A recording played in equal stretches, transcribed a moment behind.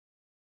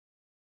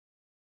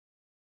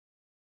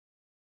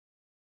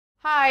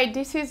Hi,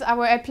 this is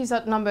our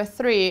episode number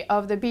 3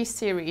 of the B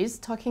series,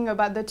 talking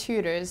about the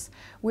Tudors.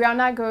 We are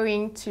now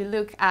going to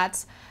look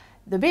at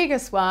the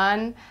biggest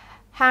one,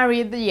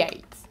 Henry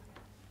VIII.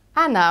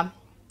 Anna,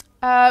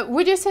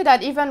 would you say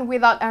that even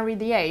without Henry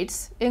VIII,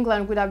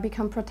 England would have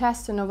become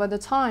Protestant over the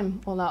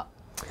time, or not?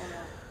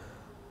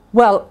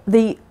 Well,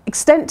 the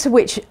extent to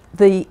which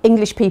the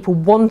English people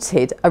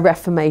wanted a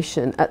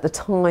reformation at the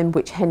time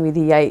which Henry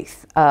VIII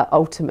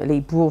ultimately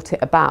brought it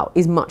about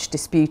is much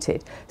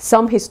disputed.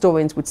 Some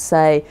historians would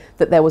say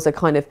that there was a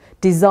kind of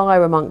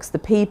desire amongst the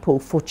people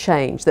for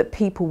change, that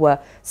people were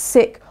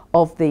sick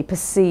of the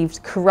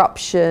perceived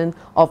corruption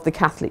of the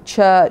Catholic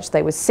Church.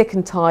 They were sick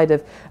and tired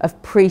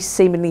of priests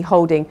seemingly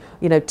holding,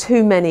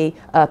 too many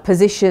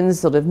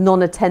positions, sort of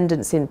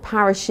non-attendance in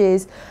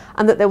parishes,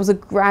 and that there was a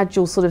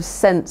gradual sort of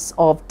sense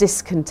of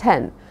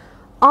discontent.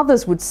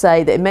 Others would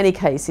say that in many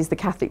cases the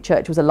Catholic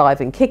Church was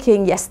alive and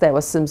kicking. Yes, there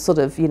was some sort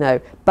of,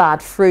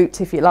 bad fruit,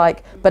 if you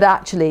like, but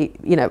actually,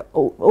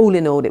 all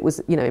in all, it was,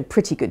 in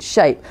pretty good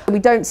shape. We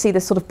don't see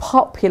this sort of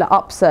popular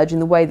upsurge in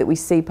the way that we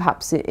see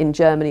perhaps in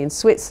Germany and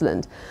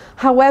Switzerland.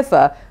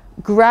 However,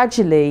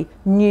 gradually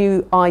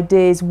new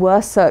ideas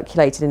were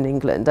circulated in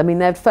England. I mean,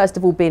 there had first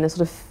of all been a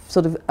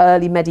sort of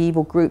early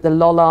medieval group, the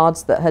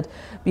Lollards, that had,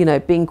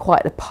 been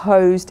quite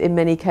opposed in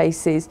many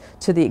cases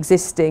to the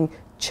existing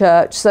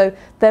church. So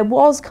there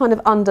was kind of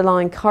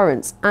underlying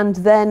currents, and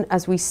then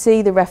as we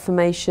see the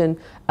Reformation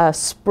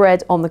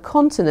spread on the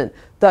continent,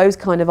 those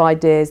kind of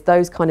ideas,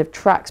 those kind of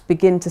tracts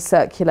begin to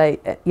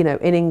circulate,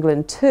 in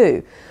England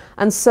too.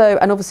 And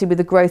obviously with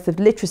the growth of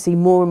literacy,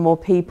 more and more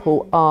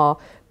people are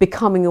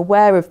becoming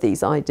aware of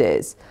these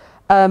ideas.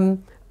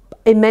 In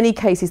many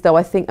cases, though,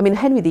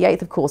 Henry VIII,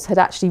 of course, had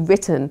actually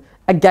written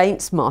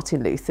against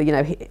Martin Luther.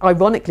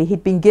 Ironically,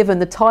 he'd been given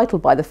the title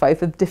by the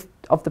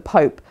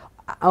Pope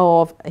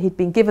he'd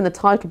been given the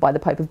title by the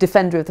Pope of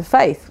Defender of the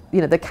Faith,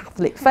 the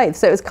Catholic faith.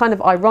 So it was kind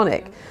of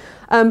ironic.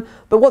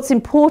 But what's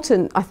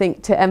important, I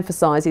think, to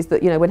emphasise is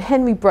that, when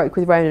Henry broke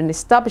with Rome and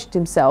established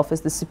himself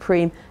as the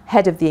supreme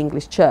head of the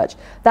English Church,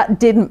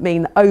 that didn't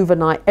mean that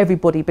overnight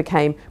everybody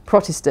became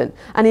Protestant.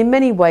 And in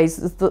many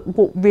ways,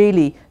 what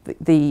really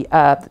the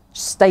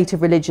state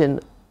of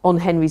religion on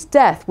Henry's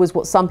death was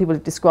what some people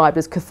have described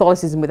as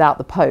Catholicism without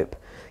the Pope.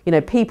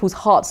 People's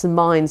hearts and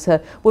minds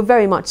were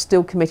very much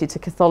still committed to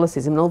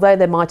Catholicism, and although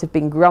there might have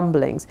been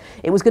grumblings,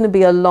 it was going to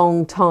be a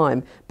long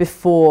time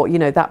before,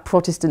 that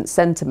Protestant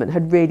sentiment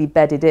had really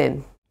bedded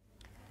in.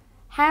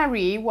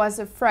 Henry was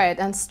afraid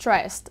and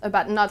stressed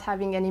about not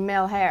having any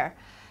male heir.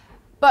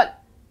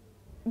 But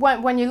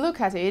when you look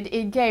at it,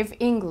 it gave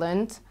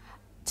England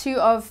two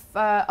of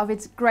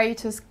its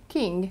greatest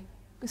queen.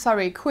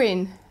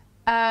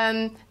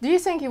 Do you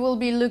think he will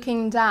be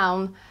looking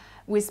down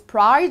with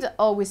pride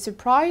or with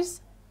surprise?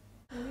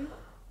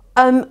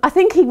 I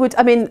think he would.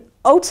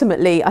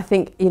 Ultimately, I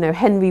think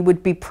Henry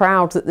would be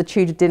proud that the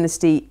Tudor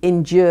dynasty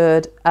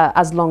endured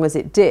as long as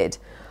it did.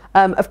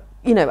 And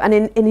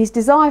in his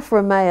desire for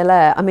a male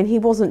heir, he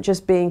wasn't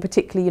just being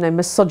particularly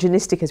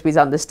misogynistic, as we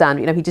understand.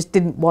 He just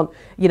didn't want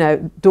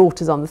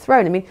daughters on the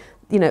throne.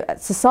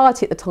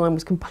 Society at the time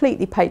was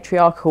completely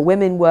patriarchal.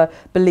 Women were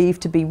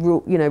believed to be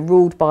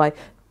ruled by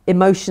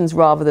emotions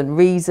rather than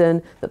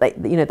reason,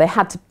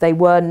 that they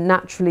were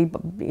naturally,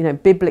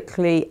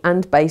 biblically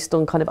and based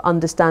on kind of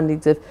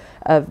understandings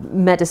of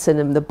medicine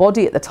and the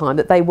body at the time,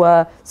 that they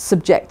were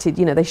subjected,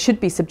 they should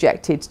be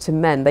subjected to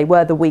men. They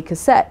were the weaker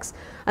sex.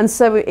 And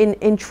so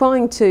in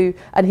trying to,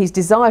 and his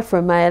desire for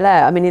a male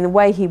heir, in a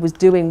way he was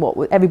doing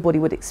what everybody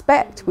would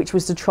expect, which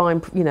was to try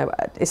and,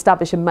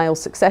 establish a male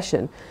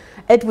succession.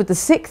 Edward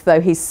VI,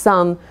 though, his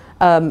son,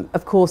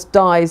 of course,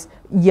 dies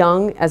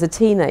young as a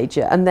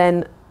teenager, and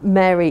then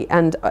Mary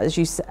and, as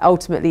you say,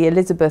 ultimately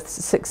Elizabeth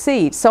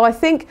succeed. So I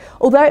think,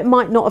 although it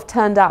might not have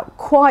turned out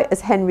quite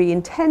as Henry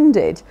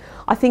intended,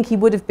 I think he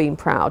would have been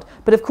proud.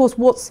 But of course,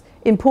 what's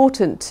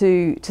important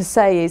to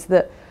say is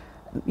that,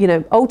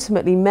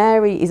 ultimately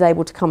Mary is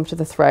able to come to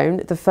the throne,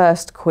 the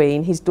first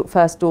queen, his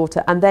first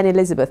daughter, and then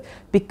Elizabeth,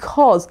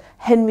 because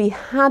Henry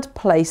had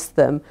placed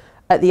them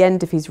at the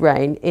end of his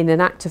reign in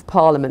an Act of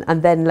Parliament,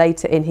 and then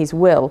later in his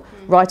will,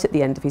 right at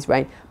the end of his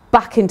reign,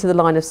 back into the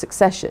line of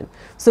succession.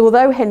 So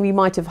although Henry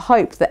might have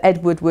hoped that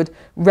Edward would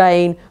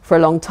reign for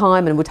a long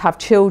time and would have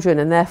children,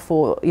 and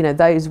therefore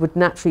those would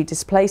naturally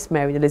displace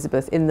Mary and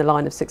Elizabeth in the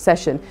line of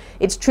succession,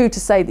 it's true to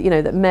say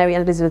that that Mary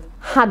and Elizabeth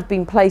had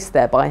been placed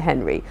there by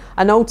Henry,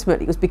 and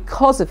ultimately it was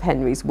because of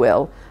Henry's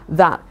will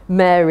that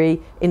Mary,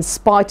 in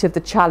spite of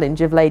the challenge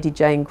of Lady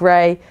Jane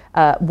Grey,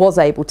 was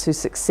able to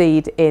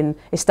succeed in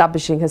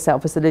establishing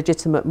herself as the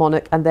legitimate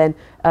monarch, and then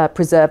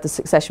preserve the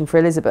succession for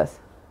Elizabeth.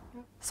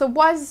 So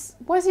was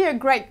he a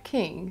great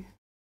king?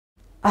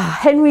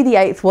 Henry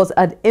VIII was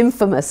an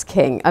infamous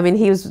king.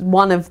 He was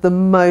one of the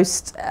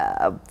most,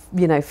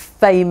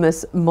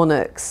 famous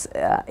monarchs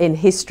in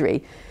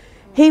history.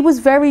 He was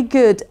very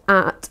good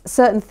at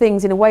certain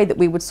things in a way that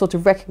we would sort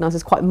of recognise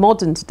as quite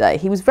modern today.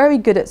 He was very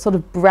good at sort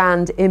of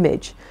brand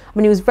image. I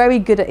mean, he was very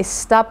good at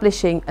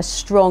establishing a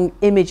strong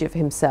image of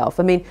himself.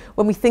 I mean,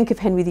 when we think of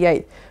Henry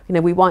VIII, you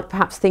know, we might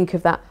perhaps think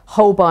of that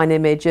Holbein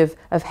image of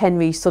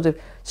Henry sort of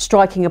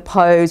striking a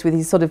pose with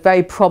his sort of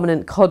very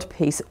prominent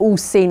codpiece, all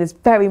seen as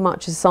very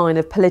much a sign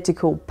of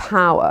political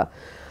power.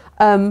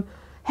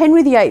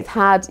 Henry VIII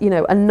had, you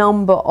know, a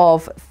number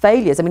of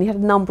failures. I mean, he had a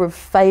number of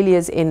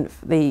failures in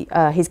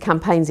his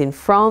campaigns in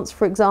France,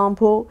 for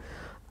example.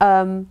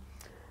 But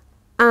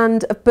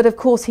of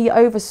course, he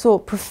oversaw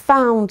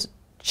profound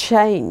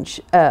change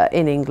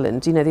in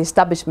England. You know, the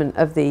establishment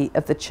of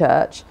the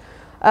church,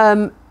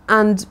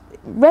 and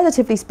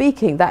relatively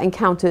speaking, that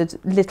encountered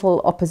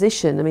little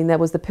opposition. I mean, there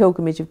was the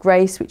Pilgrimage of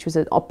Grace, which was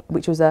an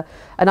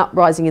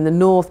uprising in the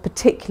north,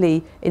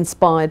 particularly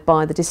inspired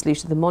by the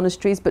dissolution of the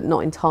monasteries, but not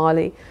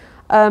entirely.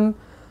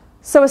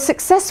 So a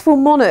successful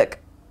monarch,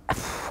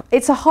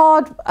 it's a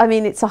hard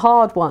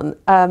one,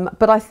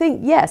 but I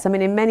think, yes, I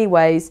mean, in many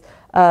ways,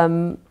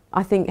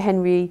 I think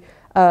Henry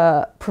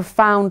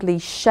profoundly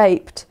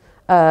shaped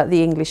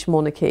the English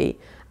monarchy,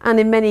 and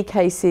in many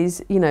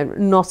cases, you know,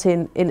 not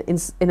in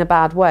a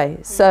bad way.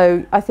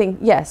 So I think,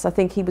 yes, I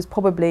think he was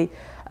probably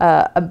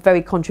a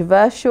very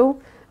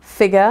controversial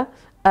figure,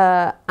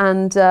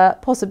 and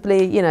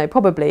possibly, you know,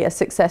 probably a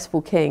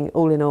successful king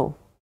all in all.